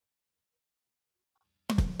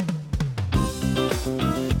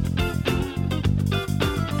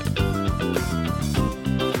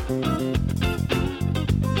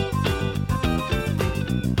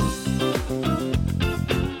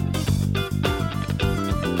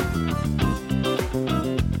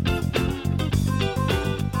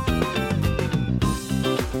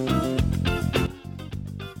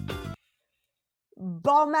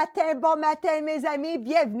bon matin, mes amis.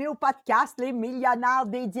 Bienvenue au podcast Les Millionnaires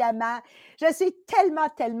des Diamants. Je suis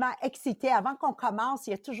tellement excitée. Avant qu'on commence,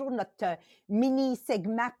 il y a toujours notre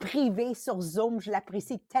mini-segment privé sur Zoom. Je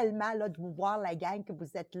l'apprécie tellement là, de vous voir, la gang, que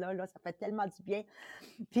vous êtes là. Ça fait tellement du bien.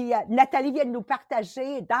 Puis Nathalie vient de nous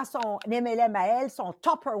partager dans son MLM à elle, son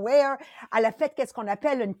Tupperware. Elle a fait qu'est-ce qu'on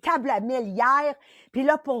appelle une table à 1000 hier. Puis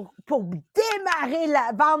là, pour démarrer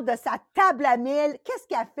la vente de sa table à 1000, qu'est-ce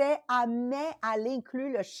qu'elle fait? Elle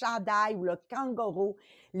inclut le chandail ou le kangourou,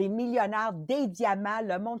 les millionnaires des diamants.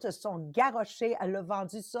 Le monde se sont garochés. Elle a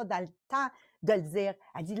vendu ça dans le temps de le dire.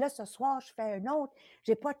 Elle dit, là, ce soir, je fais un autre.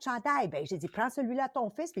 J'ai pas de chandail. Ben, j'ai dit, prends celui-là à ton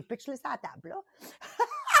fils, puis pitch-le ça à la table, là.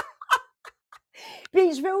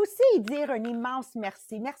 Puis, je veux aussi dire un immense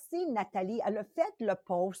merci. Merci, Nathalie. Elle a fait le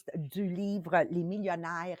post du livre Les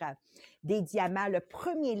Millionnaires des Diamants, le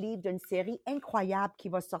premier livre d'une série incroyable qui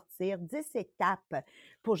va sortir, 10 étapes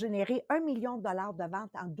pour générer 1 million de dollars de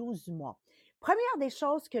vente en 12 mois. Première des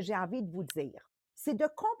choses que j'ai envie de vous dire, c'est de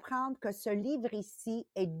comprendre que ce livre ici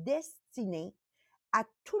est destiné à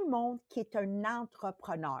tout le monde qui est un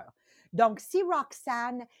entrepreneur. Donc, si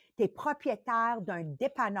Roxane, tu es propriétaire d'un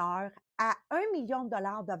dépanneur à 1 million de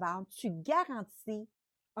dollars de vente, tu garantis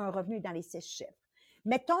un revenu dans les 6 chiffres.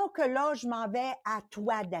 Mettons que là, je m'en vais à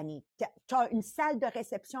toi, Dani. Tu as une salle de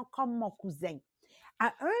réception comme mon cousin.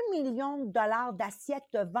 À 1 million de dollars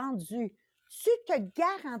d'assiettes vendues, tu te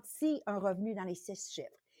garantis un revenu dans les 6 chiffres.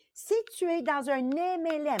 Si tu es dans un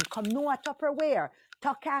MLM comme nous à Tupperware,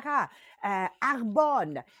 Takara,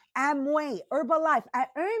 Arbonne, Amway, Herbalife, à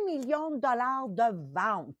 1 million de dollars de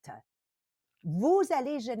vente, vous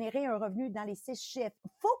allez générer un revenu dans les 6 chiffres.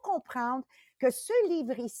 Il faut comprendre que ce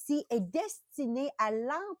livre ici est destiné à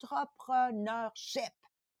l'entrepreneurship.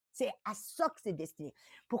 C'est à ça que c'est destiné.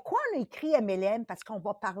 Pourquoi on a écrit MLM? Parce qu'on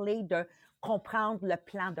va parler de comprendre le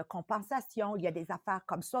plan de compensation. Il y a des affaires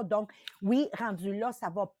comme ça. Donc, oui, rendu là, ça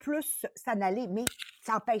va plus s'en aller, mais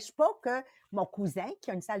ça n'empêche pas que mon cousin,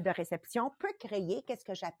 qui a une salle de réception, peut créer qu'est-ce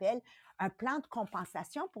que j'appelle un plan de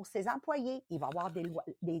compensation pour ses employés. Il va y avoir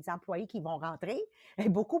des employés qui vont rentrer et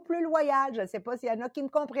beaucoup plus loyaux. Je ne sais pas s'il y en a qui me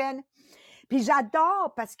comprennent. Puis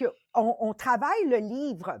j'adore parce qu'on travaille le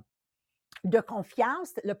livre de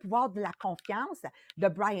Confiance, le pouvoir de la confiance de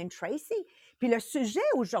Brian Tracy. Puis le sujet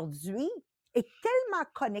aujourd'hui est tellement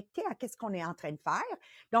connecté à ce qu'on est en train de faire.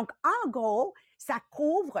 Donc, en gros, ça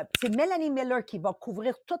couvre, c'est Mélanie Miller qui va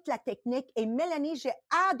couvrir toute la technique. Et Mélanie, j'ai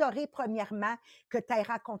adoré premièrement que tu aies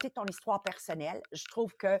raconté ton histoire personnelle. Je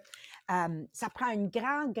trouve que ça prend un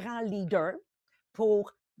grand leader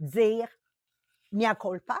pour dire « mea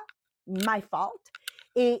culpa, my fault ».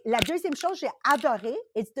 Et la deuxième chose, j'ai adoré,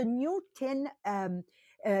 it's the Newton,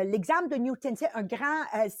 l'exemple de Newton, c'est un grand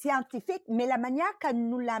scientifique, mais la manière qu'elle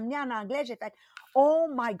nous l'a amené en anglais, j'ai fait « Oh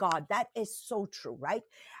my God, that is so true, right? »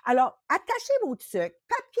 Alors, attachez vos trucs,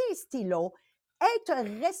 papier et stylo, être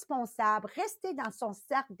responsable, rester dans son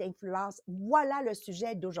cercle d'influence, voilà le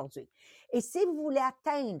sujet d'aujourd'hui. Et si vous voulez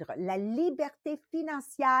atteindre la liberté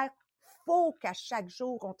financière, faut qu'à chaque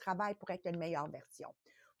jour, on travaille pour être une meilleure version.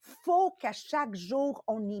 Faut qu'à chaque jour,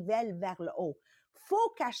 on nivelle vers le haut. Faut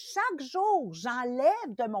qu'à chaque jour,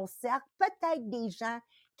 j'enlève de mon cercle peut-être des gens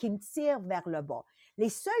qui me tirent vers le bas. Les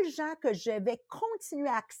seuls gens que je vais continuer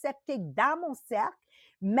à accepter dans mon cercle,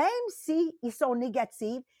 même s'ils sont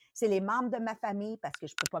négatifs, c'est les membres de ma famille parce que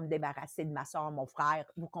je peux pas me débarrasser de ma soeur, mon frère,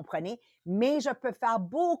 vous comprenez? Mais je peux faire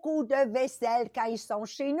beaucoup de vaisselle quand ils sont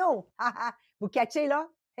chez nous. Vous catchez là?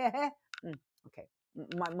 OK.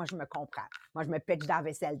 Moi, je me comprends. Moi, je me pitche dans la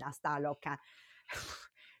vaisselle dans ce temps-là quand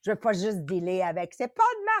je ne veux pas juste dealer avec « c'est pas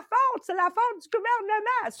de ma faute, c'est la faute du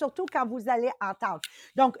gouvernement », surtout quand vous allez entendre.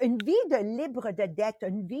 Donc, une vie de libre de dette,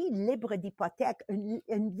 une vie libre d'hypothèque,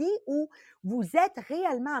 une vie où vous êtes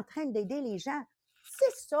réellement en train d'aider les gens.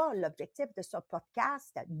 C'est ça l'objectif de ce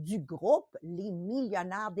podcast du groupe Les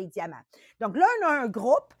Millionnaires des Diamants. Donc là, on a un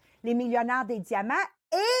groupe, Les Millionnaires des Diamants,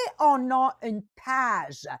 et on a une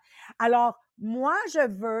page. Alors, moi, je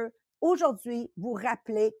veux aujourd'hui vous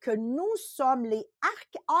rappeler que nous sommes les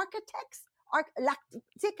architects. Tu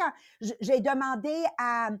sais, quand j'ai demandé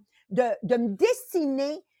de me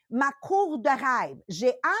dessiner ma cour de rêve,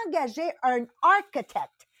 j'ai engagé un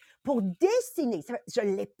architecte pour dessiner. Je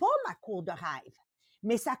ne l'ai pas, ma cour de rêve,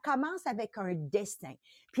 mais ça commence avec un dessin.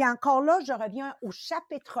 Puis encore là, je reviens au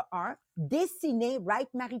chapitre 1, dessiner,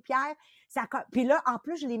 right, Marie-Pierre? Puis là, en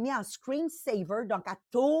plus, je l'ai mis en screensaver, donc à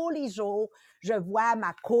tous les jours, je vois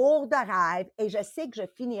ma cour de rêve et je sais que je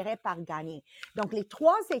finirai par gagner. Donc, les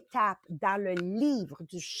 3 étapes dans le livre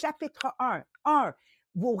du chapitre 1,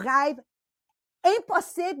 vos rêves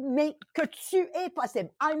impossible, mais que tu es possible.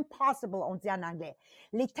 I'm possible, on dit en anglais.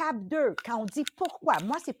 L'étape 2, quand on dit pourquoi,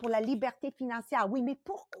 moi, c'est pour la liberté financière. Oui, mais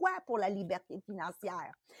pourquoi pour la liberté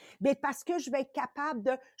financière? Mais parce que je vais être capable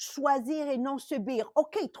de choisir et non subir.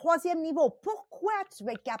 OK, troisième niveau, pourquoi tu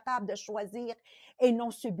vas être capable de choisir et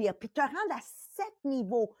non subir? Puis te rendre à 7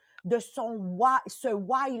 niveaux de ce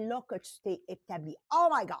why-là que tu t'es établi. Oh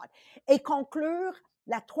my God! Et conclure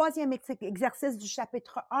la troisième exercice du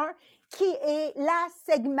chapitre 1, qui est la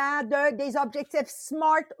segment des objectifs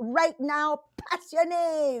SMART right now,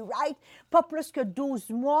 passionnés, right? Pas plus que 12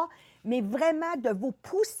 mois, mais vraiment de vous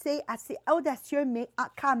pousser assez audacieux, mais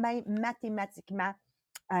quand même mathématiquement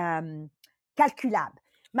calculable.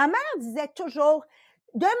 Ma mère disait toujours,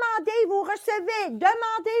 demandez, vous recevez,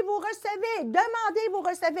 demandez, vous recevez, demandez, vous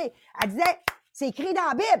recevez. Elle disait, c'est écrit dans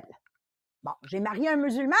la Bible. Bon, j'ai marié un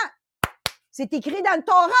musulman. C'est écrit dans le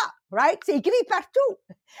Torah, right? C'est écrit partout.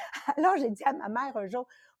 Alors, j'ai dit à ma mère un jour,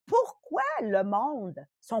 pourquoi le monde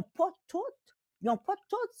sont pas toutes, ils n'ont pas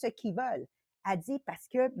toutes ce qu'ils veulent? Elle dit, parce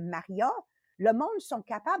que Maria, le monde sont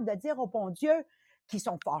capables de dire au bon Dieu qu'ils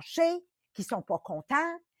sont fâchés, qu'ils sont pas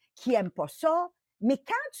contents, qu'ils aiment pas ça. Mais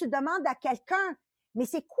quand tu demandes à quelqu'un, mais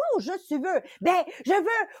c'est quoi au juste tu veux? Ben, je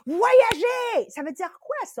veux voyager! Ça veut dire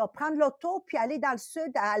quoi ça? Prendre l'auto puis aller dans le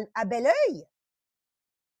sud à Belleuil?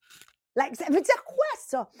 Ça veut dire quoi,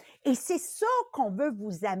 ça? Et c'est ça qu'on veut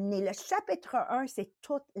vous amener. Le chapitre 1, c'est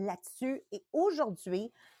tout là-dessus. Et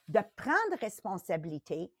aujourd'hui, de prendre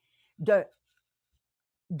responsabilité de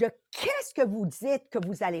qu'est-ce que vous dites que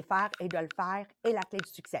vous allez faire et de le faire est la clé du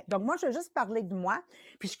succès. Donc, moi, je vais juste parler de moi.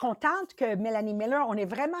 Puis, je suis contente que Mélanie Miller, on est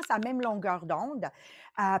vraiment sur la même longueur d'onde.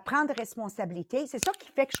 Prendre responsabilité, c'est ça qui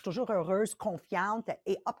fait que je suis toujours heureuse, confiante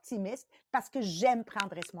et optimiste parce que j'aime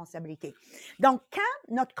prendre responsabilité. Donc,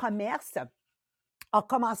 quand notre commerce a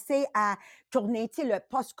commencé à tourner, tu sais, le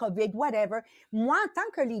post-COVID, whatever. Moi, en tant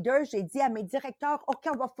que leader, j'ai dit à mes directeurs, OK,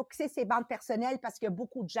 on va focusser ces ventes personnelles parce que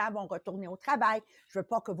beaucoup de gens vont retourner au travail. Je veux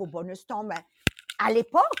pas que vos bonus tombent. À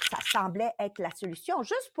l'époque, ça semblait être la solution,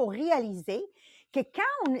 juste pour réaliser que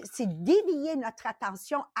quand on s'est dévié notre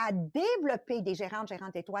attention à développer des gérantes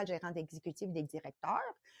étoiles, gérantes exécutives, des directeurs,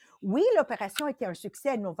 oui, l'opération était un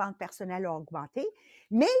succès, nos ventes personnelles ont augmenté,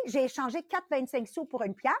 mais j'ai échangé 4,25 sous pour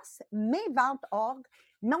une pièce, mes ventes org,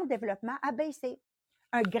 mon développement a baissé.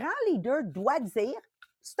 Un grand leader doit dire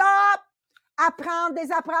 « Stop! Apprendre,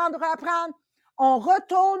 désapprendre, reapprendre. » On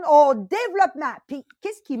retourne au développement. Puis,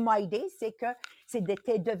 qu'est-ce qui m'a aidé, c'est que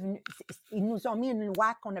ils nous ont mis une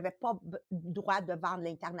loi qu'on n'avait pas droit de vendre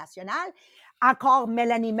l'international. Encore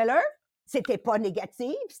Mélanie Miller, c'était pas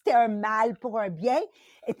négatif, c'était un mal pour un bien.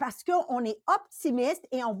 Et parce qu'on est optimiste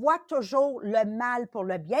et on voit toujours le mal pour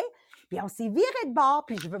le bien, puis on s'est viré de bord,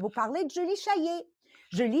 puis je vais vous parler de Julie Chaillé.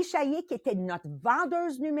 Julie Chaillé, qui était notre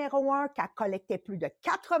vendeuse numéro 1, qui a collecté plus de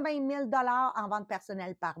 80 000 en vente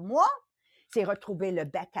personnelle par mois, s'est retrouvé le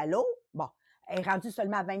bec à l'eau. Bon, elle est rendue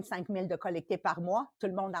seulement à 25 000 de collectés par mois, tout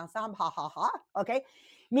le monde ensemble, ha, ha, ha, OK?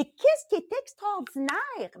 Mais qu'est-ce qui est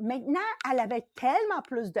extraordinaire? Maintenant, elle avait tellement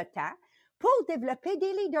plus de temps pour développer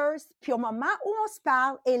des leaders. Puis au moment où on se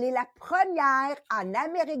parle, elle est la première en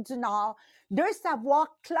Amérique du Nord de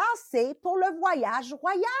savoir classer pour le voyage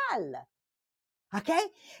royal. OK?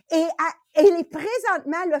 Et elle est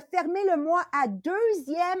présentement, le fermer le mois à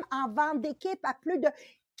deuxième en vente d'équipe à plus de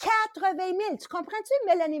 80 000. Tu comprends-tu,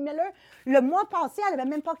 Mélanie Miller? Le mois passé, elle n'avait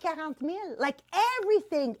même pas 40 000. Like,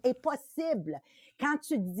 everything est possible quand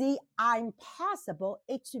tu dis « I'm possible »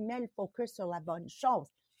 et tu mets le focus sur la bonne chose.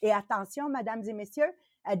 Et attention, mesdames et messieurs,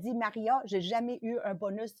 elle dit « Maria, j'ai jamais eu un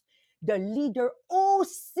bonus de leader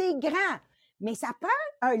aussi grand. » Mais ça prend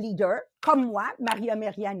un leader comme moi, Maria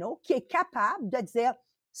Meriano, qui est capable de dire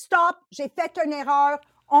 « Stop, j'ai fait une erreur,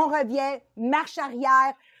 on revient, marche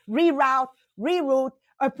arrière, reroute,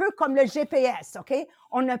 un peu comme le GPS, OK?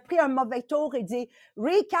 On a pris un mauvais tour et dit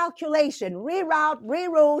recalculation,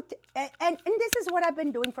 reroute, and this is what I've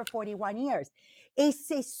been doing for 41 years. Et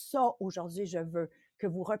c'est ça, aujourd'hui, je veux que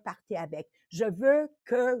vous repartez avec. Je veux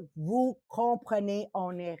que vous compreniez,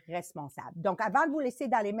 on est responsable. Donc, avant de vous laisser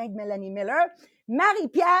dans les mains de Mélanie Miller,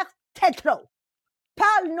 Marie-Pierre Tétrault,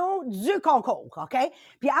 parle-nous du concours, OK?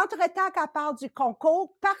 Puis, entre-temps qu'elle parle du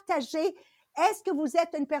concours, partagez. Est-ce que vous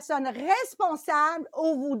êtes une personne responsable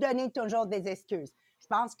ou vous donnez toujours des excuses? Je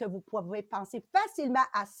pense que vous pouvez penser facilement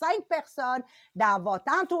à 5 personnes dans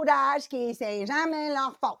votre entourage qui c'est jamais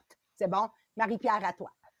leur faute. C'est bon? Marie-Pierre, à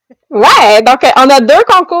toi. Ouais, donc on a deux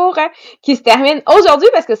concours qui se terminent aujourd'hui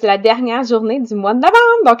parce que c'est la dernière journée du mois de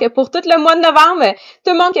novembre. Donc pour tout le mois de novembre,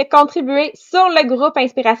 tout le monde qui a contribué sur le groupe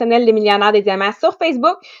inspirationnel des millionnaires des diamants sur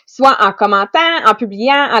Facebook, soit en commentant, en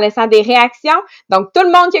publiant, en laissant des réactions. Donc tout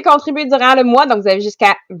le monde qui a contribué durant le mois, donc vous avez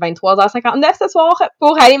jusqu'à 23h59 ce soir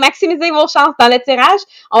pour aller maximiser vos chances dans le tirage.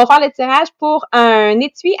 On va faire le tirage pour un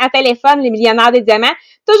étui à téléphone, les millionnaires des diamants,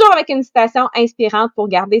 toujours avec une citation inspirante pour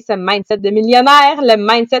garder ce mindset de millionnaire, le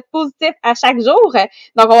mindset positif à chaque jour.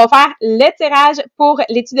 Donc, on va faire le tirage pour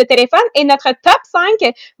l'étude de téléphone et notre top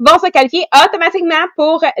 5 vont se qualifier automatiquement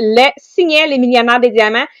pour le signet Les Millionnaires des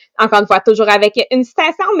Diamants. Encore une fois, toujours avec une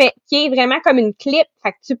citation, mais qui est vraiment comme une clip.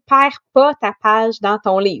 Fait que tu perds pas ta page dans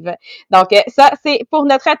ton livre. Donc, ça, c'est pour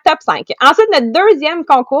notre top 5. Ensuite, notre deuxième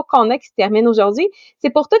concours qu'on a qui se termine aujourd'hui, c'est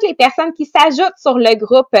pour toutes les personnes qui s'ajoutent sur le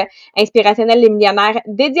groupe inspirationnel Les Millionnaires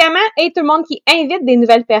des Diamants et tout le monde qui invite des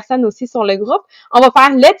nouvelles personnes aussi sur le groupe. On va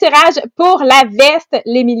faire le tirage pour la veste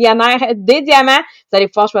Les Millionnaires des Diamants. Vous allez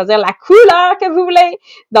pouvoir choisir la couleur que vous voulez.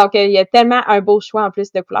 Donc, il y a tellement un beau choix en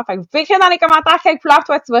plus de couleurs. Fait que vous pouvez écrire dans les commentaires quelle couleur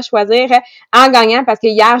toi tu vas choisir en gagnant parce que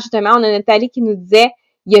hier, justement, on a Nathalie qui nous disait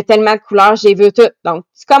il y a tellement de couleurs, j'ai vu toutes. Donc,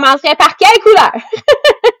 tu commencerais par quelle couleur?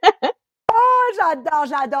 Oh, j'adore,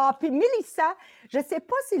 j'adore. Puis Mélissa, je ne sais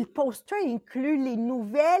pas si le poster inclut les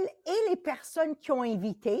nouvelles et les personnes qui ont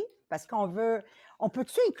invité, parce on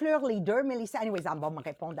peut-tu inclure les deux, Mélissa? Anyways, elle va me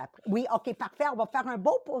répondre après. Oui, OK, parfait. On va faire un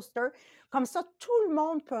beau poster. Comme ça, tout le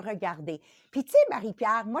monde peut regarder. Puis, tu sais,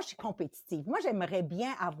 Marie-Pierre, moi, je suis compétitive. Moi, j'aimerais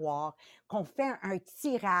bien avoir qu'on fait un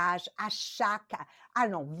tirage à chaque,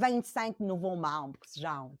 25 nouveaux membres,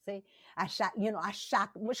 genre, tu sais, à chaque,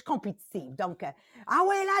 moi, je suis compétitive. Donc, ah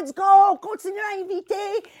ouais, let's go! Continue à inviter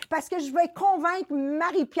parce que je vais convaincre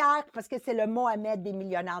Marie-Pierre, parce que c'est le Mohamed des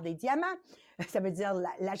millionnaires des diamants. Ça veut dire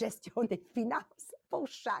la gestion des finances pour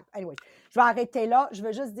chaque. Anyway, je vais arrêter là. Je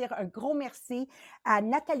veux juste dire un gros merci à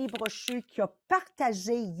Nathalie Brochu qui a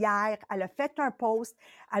partagé hier. Elle a fait un post.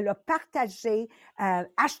 Elle a partagé,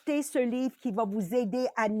 acheté ce livre qui va vous aider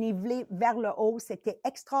à niveler vers le haut. C'était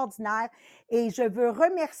extraordinaire. Et je veux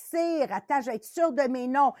remercier, attends, je vais être sûre de mes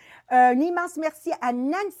noms, un immense merci à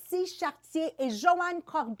Nancy Chartier et Joanne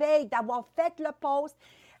Corbeil d'avoir fait le post.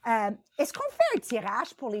 Est-ce qu'on fait un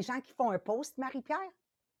tirage pour les gens qui font un post, Marie-Pierre?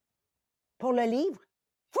 Pour le livre?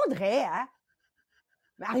 Faudrait, hein?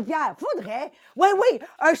 Marie-Pierre, faudrait. Oui, oui,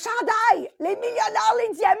 un chandail, les millionnaires, les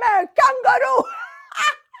diamants, un kangourou.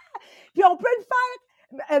 Puis on peut le faire.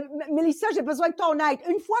 Mélissa, j'ai besoin de ton aide.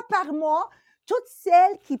 Une fois par mois, toutes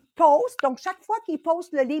celles qui postent, donc chaque fois qu'ils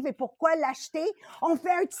postent le livre et pourquoi l'acheter, on fait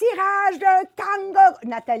un tirage d'un kangourou.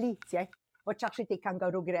 Nathalie, tiens, va te chercher tes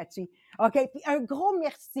kangourous gratuits. OK? Puis un gros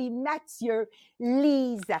merci, Mathieu,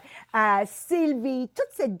 Lise, Sylvie, toute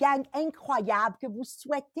cette gang incroyable que vous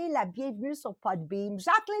souhaitez la bienvenue sur Podbeam.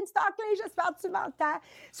 Jacqueline Stockley, j'espère que tu m'entends.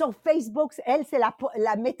 Sur Facebook, elle, c'est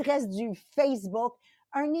la maîtresse du Facebook.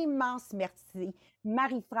 Un immense merci.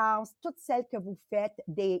 Marie-France, toutes celles que vous faites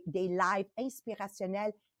des lives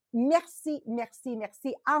inspirationnels. Merci, merci,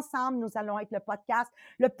 merci. Ensemble, nous allons être le podcast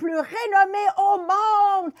le plus renommé au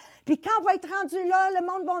monde. Puis quand on va être rendu là, le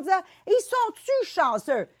monde va dire, ils sont-tu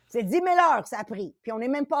chanceux? C'est 10 000 heures, ça a pris. Puis on n'est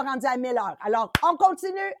même pas rendu à 1000 heures. Alors, on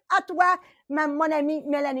continue. À toi, mon amie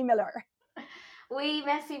Mélanie Miller. Oui,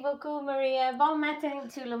 merci beaucoup, Maria. Bon matin,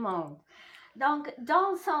 tout le monde. Donc,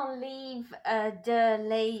 dans son livre de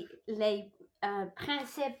les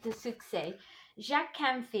principes de succès, Jacques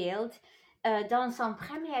Canfield, dans son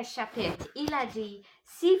premier chapitre, il a dit,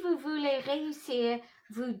 si vous voulez réussir,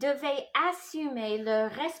 vous devez assumer la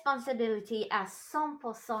responsabilité à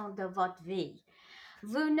 100% de votre vie.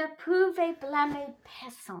 Vous ne pouvez blâmer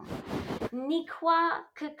personne, ni quoi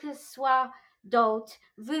que ce soit d'autre.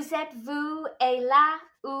 Vous êtes vous et là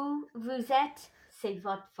où vous êtes, c'est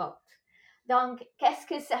votre faute. Donc, qu'est-ce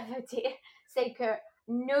que ça veut dire? C'est que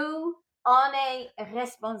nous, on est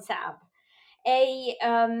responsables. Et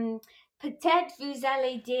peut-être vous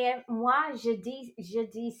allez dire, moi, je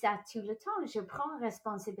dis ça tout le temps. Je prends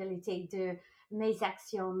responsabilité de mes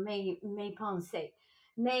actions, mes pensées.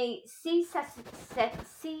 Mais si ça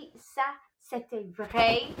c'était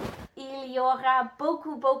vrai, il y aura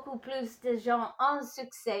beaucoup plus de gens en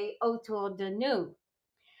succès autour de nous.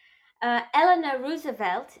 Eleanor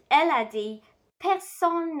Roosevelt, elle a dit,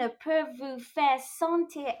 personne ne peut vous faire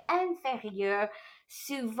sentir inférieur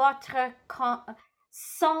sans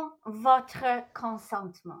votre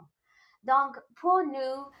consentement. Donc, pour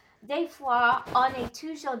nous, des fois, on est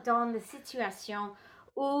toujours dans la situation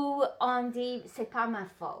où on dit, c'est pas ma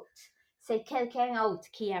faute, c'est quelqu'un d'autre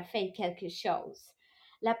qui a fait quelque chose.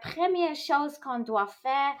 La première chose qu'on doit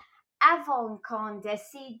faire avant qu'on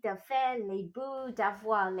décide de faire les bouts,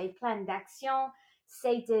 d'avoir les plans d'action,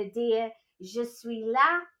 c'est de dire, je suis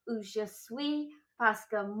là où je suis parce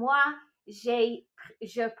que moi,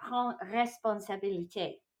 je prends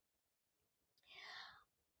responsabilité.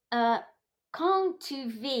 Quand tu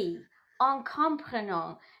vis en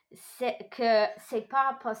comprenant que c'est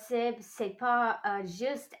pas possible, c'est pas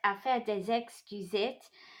juste à faire des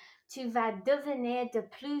excusettes, tu vas devenir de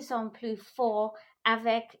plus en plus fort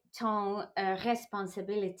avec ton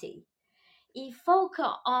responsabilité. Il faut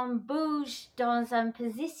qu'on bouge dans une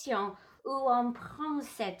position où on prend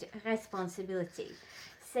cette responsabilité.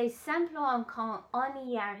 C'est simplement quand on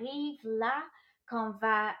y arrive là qu'on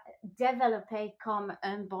va développer comme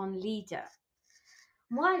un bon leader.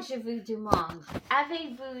 Moi, je vous demande,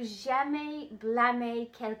 avez-vous jamais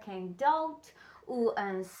blâmé quelqu'un d'autre ou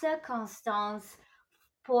une circonstance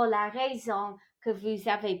pour la raison que vous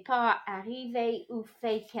n'avez pas arrivé ou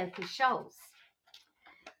fait quelque chose?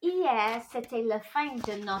 Hier, c'était la fin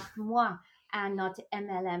de notre mois à notre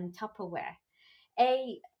MLM Tupperware.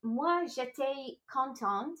 Et moi, j'étais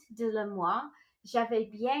contente de le mois. J'avais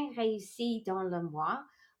bien réussi dans le mois.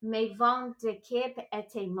 Mes ventes d'équipe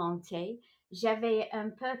étaient montées. J'avais un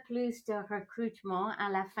peu plus de recrutement à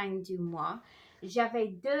la fin du mois. J'avais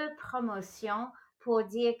 2 promotions pour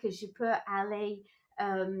dire que je peux aller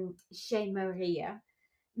chez Maria.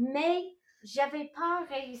 Mais j'avais pas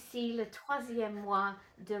réussi le 3e mois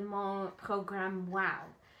de mon programme WOW.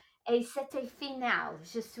 Et c'était final.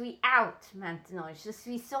 Je suis out maintenant. Je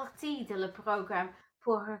suis sortie de le programme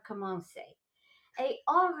pour recommencer. Et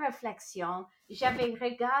en réflexion, j'avais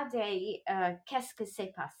regardé qu'est-ce que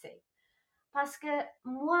s'est passé. Parce que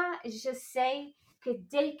moi, je sais que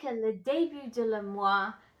dès que le début de le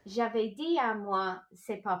mois, j'avais dit à moi,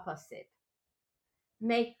 c'est pas possible.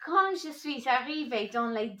 Mais quand je suis arrivée dans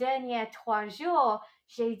les derniers 3 jours,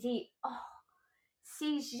 j'ai dit, oh,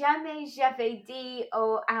 si jamais j'avais dit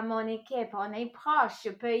à mon équipe, on est proche, je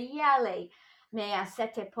peux y aller. Mais à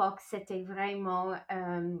cette époque, c'était vraiment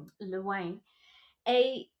loin.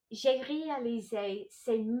 Et j'ai réalisé,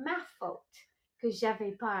 c'est ma faute que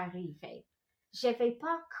j'avais pas arrivé. J'avais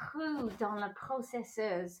pas cru dans le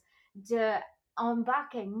processus de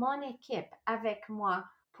embarquer mon équipe avec moi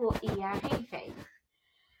pour y arriver.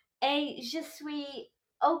 Et je suis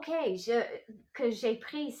OK que j'ai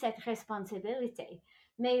pris cette responsabilité.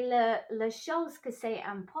 Mais la chose que c'est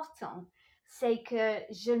important, c'est que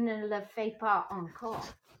je ne le fais pas encore.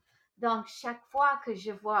 Donc, chaque fois que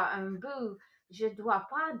je vois un bout, je ne dois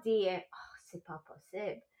pas dire « Oh, c'est pas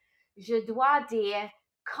possible ». Je dois dire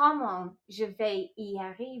comment je vais y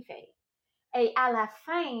arriver. Et à la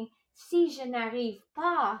fin, si je n'arrive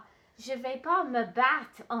pas, je ne vais pas me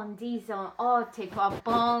battre en disant « Oh, tu n'es pas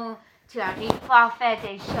bon, tu n'arrives pas à faire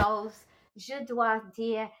des choses ». Je dois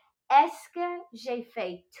dire « Est-ce que j'ai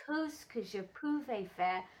fait tout ce que je pouvais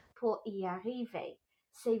faire pour y arriver ?»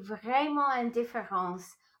 C'est vraiment une différence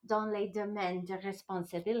dans les domaines de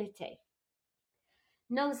responsabilité.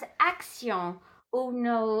 Nos actions ou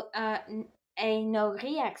nos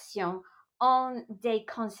réactions ont des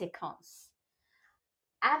conséquences.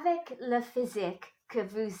 Avec le physique, que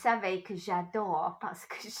vous savez que j'adore parce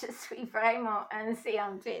que je suis vraiment un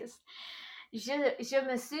scientiste, je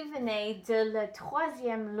me souvenais de la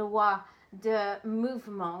 3e loi de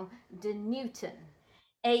mouvement de Newton.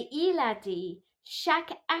 Et il a dit,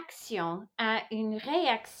 chaque action a une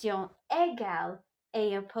réaction égale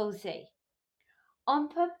et opposée. On ne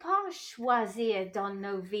peut pas choisir dans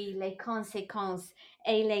nos vies les conséquences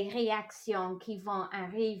et les réactions qui vont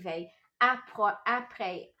arriver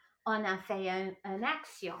après on a fait une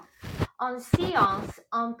action. En science,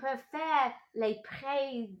 on peut faire les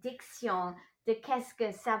prédictions de qu'est-ce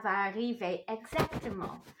que ça va arriver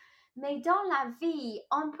exactement. Mais dans la vie,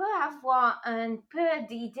 on peut avoir un peu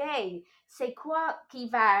d'idée, c'est quoi qui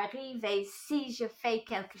va arriver si je fais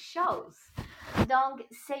quelque chose. Donc,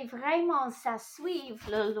 c'est vraiment ça suivre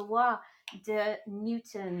la loi de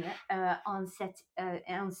Newton en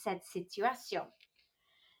cette situation.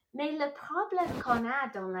 Mais le problème qu'on a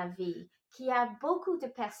dans la vie, qu'il y a beaucoup de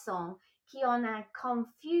personnes qui ont une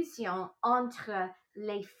confusion entre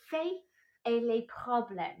les faits et les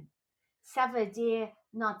problèmes. Ça veut dire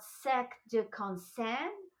notre cercle de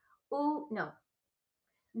concern ou non,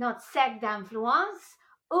 notre cercle d'influence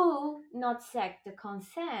ou notre cercle de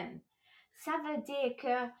concern. Ça veut dire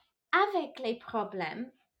que avec les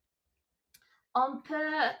problèmes,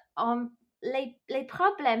 les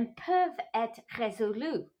problèmes peuvent être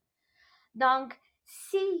résolus. Donc,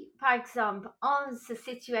 si, par exemple, on a une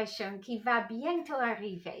situation qui va bientôt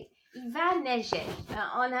arriver, il va neiger,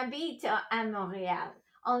 on habite à Montréal,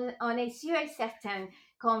 on est sûr et certain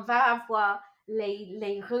qu'on va avoir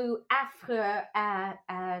les rues affreuses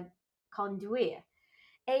à conduire.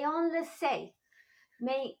 Et on le sait.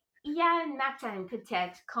 Mais il y a un matin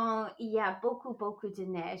peut-être quand il y a beaucoup de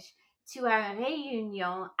neige, tu as une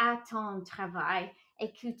réunion à ton travail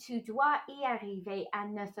et que tu dois y arriver à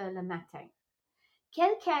 9 heures le matin.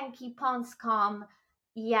 Quelqu'un qui pense comme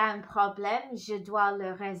il y a un problème, je dois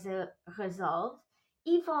le résoudre,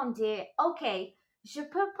 ils vont dire, OK, je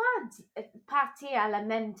peux pas partir à la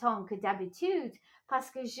même temps que d'habitude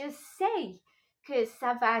parce que je sais que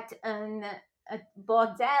ça va être un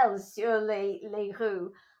bordel sur les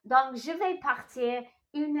rues. Donc, je vais partir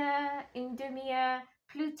une demi-heure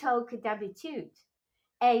plus tôt que d'habitude.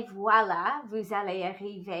 Et voilà, vous allez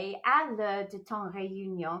arriver à l'heure de ton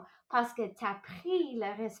réunion parce que tu as pris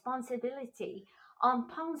la responsabilité en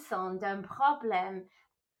pensant d'un problème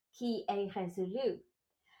qui est résolu.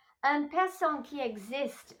 Une personne qui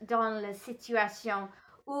existe dans la situation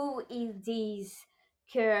où ils disent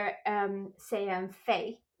que c'est un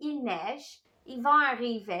fait, il neige, ils vont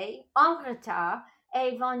arriver en retard et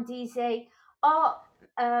ils vont dire « Oh,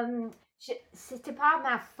 c'était pas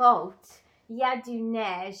ma faute, il y a du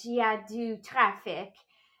neige, il y a du trafic. »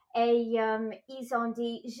 Et ils ont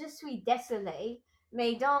dit « Je suis désolée ».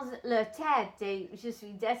 Mais dans leur tête, je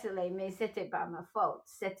suis désolée, mais c'était pas ma faute,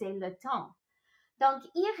 c'était le temps. Donc,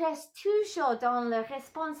 ils restent toujours dans la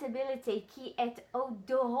responsabilité qui est au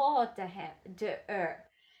dehors de eux.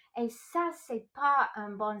 Et ça, c'est pas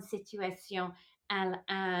une bonne situation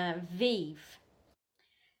à vivre.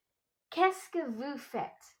 Qu'est-ce que vous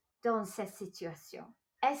faites dans cette situation?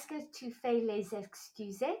 Est-ce que tu fais les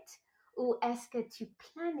excusettes ou est-ce que tu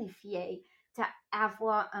planifies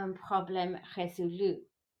d'avoir un problème résolu?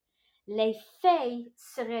 Les faits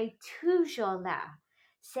seraient toujours là.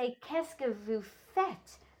 C'est qu'est-ce que vous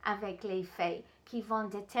faites avec les faits qui vont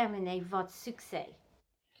déterminer votre succès.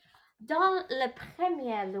 Dans la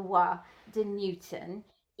première loi de Newton,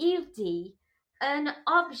 il dit « Un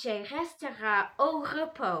objet restera au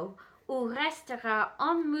repos ou restera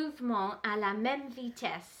en mouvement à la même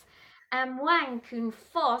vitesse, à moins qu'une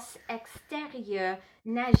force extérieure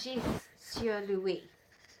n'agisse sur lui. »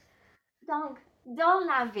 Donc, dans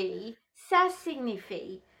la vie, ça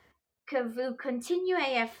signifie que vous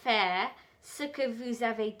continuez à faire ce que vous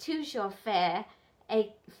avez toujours fait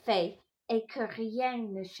et que rien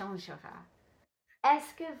ne changera.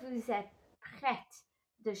 Est-ce que vous êtes prête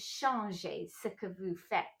de changer ce que vous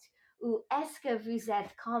faites ou est-ce que vous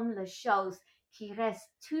êtes comme la chose qui reste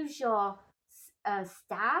toujours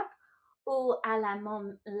stable ou à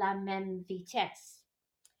la même vitesse?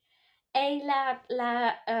 Et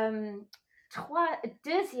la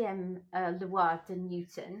deuxième loi de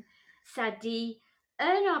Newton, ça dit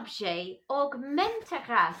un objet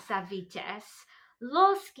augmentera sa vitesse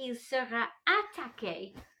lorsqu'il sera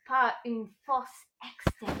attaqué par une force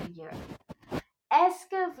extérieure. Est-ce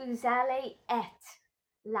que vous allez être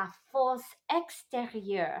la force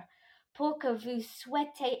extérieure pour que vous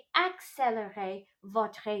souhaitez accélérer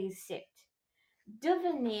votre réussite?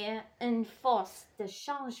 Devenir une force de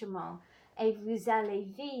changement et vous allez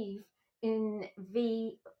vivre une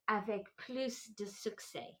vie avec plus de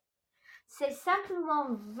succès. C'est simplement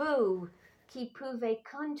vous qui pouvez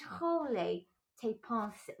contrôler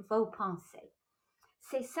vos pensées.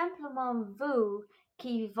 C'est simplement vous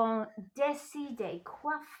qui vont décider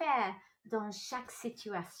quoi faire dans chaque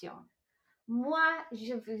situation. Moi,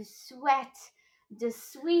 je vous souhaite de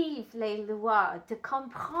suivre les lois, de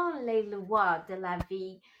comprendre les lois de la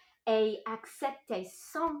vie et accepter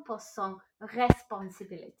 100%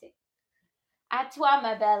 responsabilité. À toi,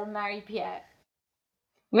 ma belle Marie-Pierre.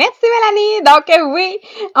 Merci Mélanie! Donc oui,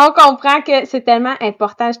 on comprend que c'est tellement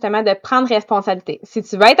important justement de prendre responsabilité. Si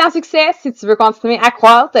tu veux être en succès, si tu veux continuer à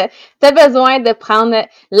croître, tu as besoin de prendre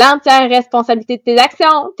l'entière responsabilité de tes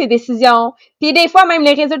actions, tes décisions, puis des fois même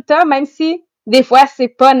les résultats, même si des fois c'est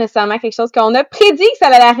pas nécessairement quelque chose qu'on a prédit que ça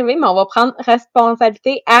allait arriver, mais on va prendre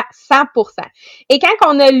responsabilité à 100%. Et quand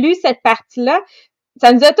on a lu cette partie-là,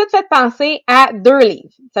 ça nous a tout fait penser à 2 livres.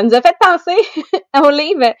 Ça nous a fait penser au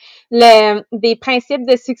livre des principes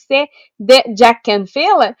de succès de Jack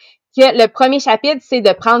Canfield, que le premier chapitre, c'est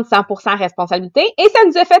de prendre 100% responsabilité. Et ça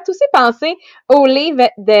nous a fait aussi penser au livre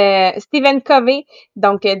de Stephen Covey,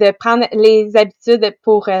 donc de prendre les habitudes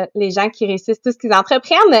pour les gens qui réussissent tout ce qu'ils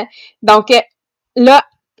entreprennent. Donc là,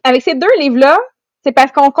 avec ces 2 livres-là, c'est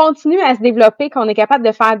parce qu'on continue à se développer qu'on est capable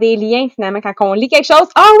de faire des liens finalement quand on lit quelque chose.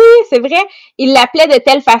 Ah oui, c'est vrai, il l'appelait de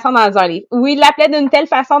telle façon dans un livre ou il l'appelait d'une telle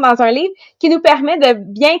façon dans un livre qui nous permet de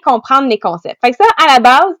bien comprendre les concepts. Fait que ça, à la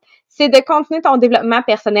base, c'est de continuer ton développement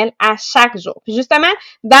personnel à chaque jour. Puis justement,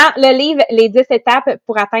 dans le livre Les 10 étapes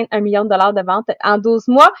pour atteindre 1 million de dollars de vente en 12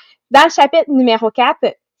 mois, dans le chapitre numéro 4,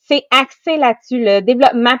 c'est axé là-dessus, le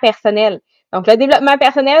développement personnel. Donc, le développement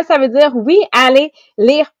personnel, ça veut dire, oui, aller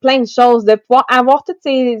lire plein de choses, de pouvoir avoir toutes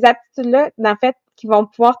ces aptitudes-là, en fait, qui vont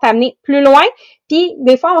pouvoir t'amener plus loin. Puis,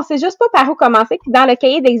 des fois, on sait juste pas par où commencer. Puis, dans le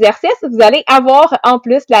cahier d'exercice, vous allez avoir en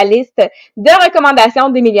plus la liste de recommandations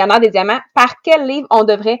des millionnaires des diamants. Par quel livre on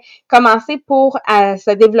devrait commencer pour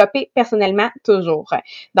se développer personnellement toujours.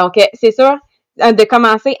 Donc, c'est sûr de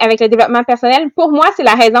commencer avec le développement personnel. Pour moi, c'est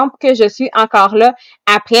la raison que je suis encore là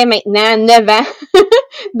après maintenant 9 ans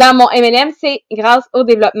dans mon MLM, c'est grâce au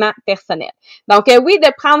développement personnel. Donc, oui, de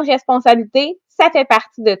prendre responsabilité, ça fait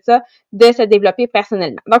partie de ça, de se développer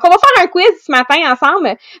personnellement. Donc, on va faire un quiz ce matin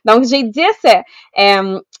ensemble. Donc, j'ai 10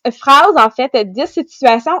 phrases, en fait, 10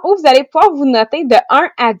 situations où vous allez pouvoir vous noter de 1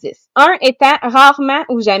 à 10. 1 étant rarement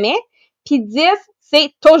ou jamais, puis 10,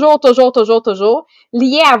 c'est toujours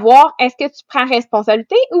lié à voir est-ce que tu prends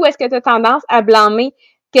responsabilité ou est-ce que tu as tendance à blâmer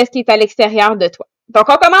qu'est-ce qui est à l'extérieur de toi. Donc,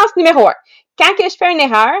 on commence numéro 1. Quand que je fais une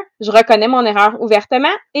erreur, je reconnais mon erreur ouvertement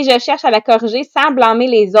et je cherche à la corriger sans blâmer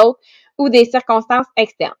les autres ou des circonstances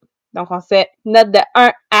externes. Donc, on se note de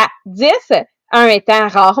 1 à 10, 1 étant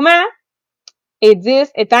rarement et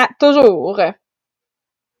 10 étant toujours.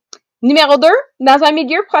 Numéro 2, dans un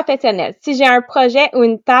milieu professionnel, si j'ai un projet ou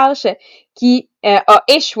une tâche qui a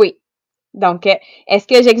échoué, donc, est-ce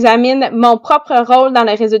que j'examine mon propre rôle dans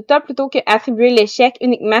le résultat plutôt qu'attribuer l'échec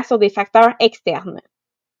uniquement sur des facteurs externes?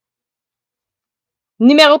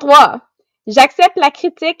 Numéro 3, j'accepte la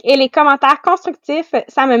critique et les commentaires constructifs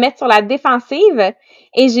sans me mettre sur la défensive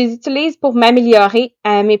et je les utilise pour m'améliorer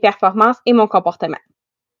mes performances et mon comportement.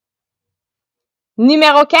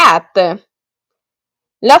 Numéro 4,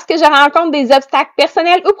 lorsque je rencontre des obstacles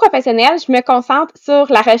personnels ou professionnels, je me concentre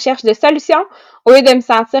sur la recherche de solutions au lieu de me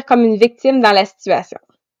sentir comme une victime dans la situation.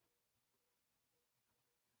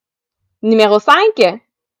 Numéro 5,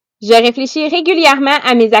 je réfléchis régulièrement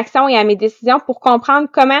à mes actions et à mes décisions pour comprendre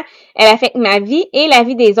comment elles affectent ma vie et la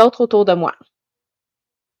vie des autres autour de moi.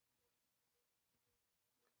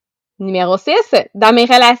 Numéro 6, dans mes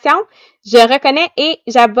relations, je reconnais et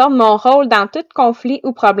j'aborde mon rôle dans tout conflit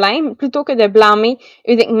ou problème plutôt que de blâmer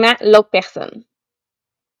uniquement l'autre personne.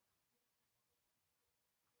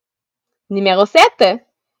 Numéro 7,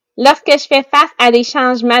 lorsque je fais face à des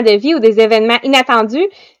changements de vie ou des événements inattendus,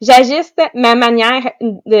 j'ajuste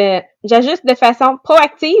de façon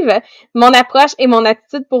proactive mon approche et mon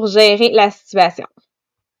attitude pour gérer la situation.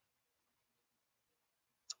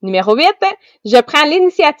 Numéro 8, je prends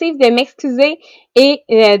l'initiative de m'excuser et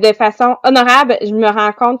de façon honorable, je me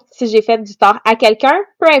rends compte si j'ai fait du tort à quelqu'un,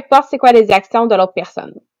 peu importe c'est quoi les actions de l'autre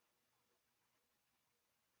personne.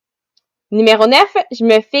 Numéro 9, je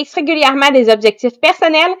me fixe régulièrement des objectifs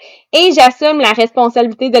personnels et j'assume la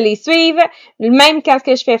responsabilité de les suivre, même quand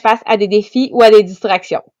je fais face à des défis ou à des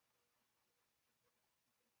distractions.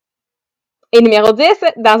 Et numéro 10,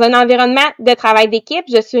 dans un environnement de travail d'équipe,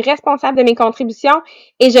 je suis responsable de mes contributions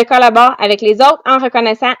et je collabore avec les autres en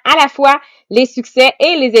reconnaissant à la fois les succès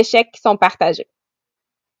et les échecs qui sont partagés.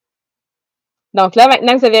 Donc là,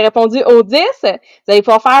 maintenant que vous avez répondu aux 10, vous allez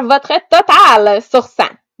pouvoir faire votre total sur 100.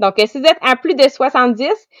 Donc, si vous êtes à plus de 70,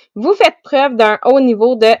 vous faites preuve d'un haut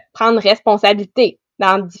niveau de prendre responsabilité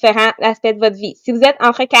dans différents aspects de votre vie. Si vous êtes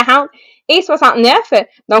entre 40 et 69,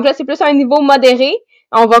 donc là, c'est plus un niveau modéré,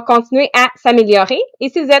 on va continuer à s'améliorer. Et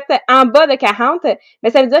si vous êtes en bas de 40,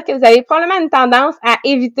 bien, ça veut dire que vous avez probablement une tendance à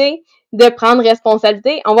éviter de prendre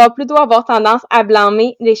responsabilité. On va plutôt avoir tendance à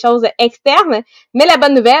blâmer les choses externes. Mais la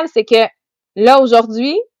bonne nouvelle, c'est que là,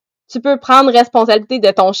 aujourd'hui, tu peux prendre responsabilité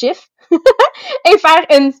de ton chiffre et faire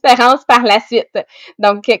une différence par la suite.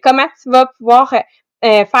 Donc, comment tu vas pouvoir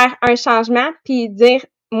faire un changement puis dire,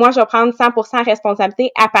 moi, je vais prendre 100%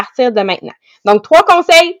 responsabilité à partir de maintenant. Donc, 3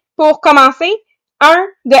 conseils pour commencer. 1,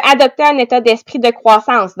 de adopter un état d'esprit de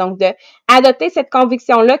croissance. Donc, de adopter cette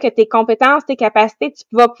conviction-là que tes compétences, tes capacités, tu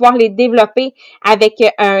vas pouvoir les développer avec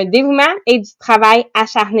un dévouement et du travail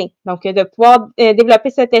acharné. Donc, de pouvoir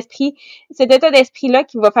développer cet état d'esprit-là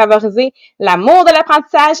qui va favoriser l'amour de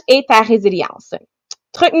l'apprentissage et ta résilience.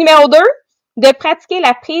 Truc numéro 2, de pratiquer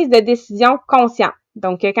la prise de décision consciente.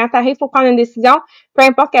 Donc, quand tu arrives pour prendre une décision, peu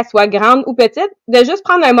importe qu'elle soit grande ou petite, de juste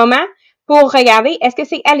prendre un moment pour regarder est-ce que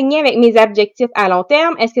c'est aligné avec mes objectifs à long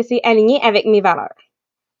terme, est-ce que c'est aligné avec mes valeurs.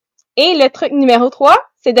 Et le truc numéro 3,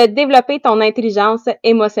 c'est de développer ton intelligence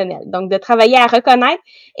émotionnelle. Donc, de travailler à reconnaître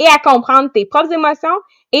et à comprendre tes propres émotions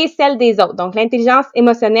et celle des autres. Donc, l'intelligence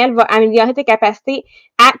émotionnelle va améliorer tes capacités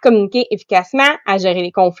à communiquer efficacement, à gérer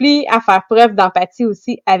les conflits, à faire preuve d'empathie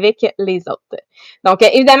aussi avec les autres. Donc,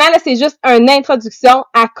 évidemment, là, c'est juste une introduction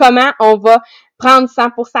à comment on va prendre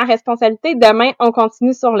 100% responsabilité. Demain, on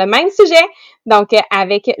continue sur le même sujet, donc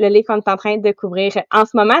avec le livre qu'on est en train de couvrir en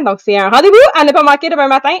ce moment. Donc, c'est un rendez-vous à ne pas manquer demain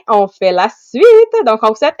matin. On fait la suite. Donc, on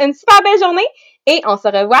vous souhaite une super belle journée et on se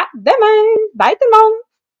revoit demain. Bye tout le monde!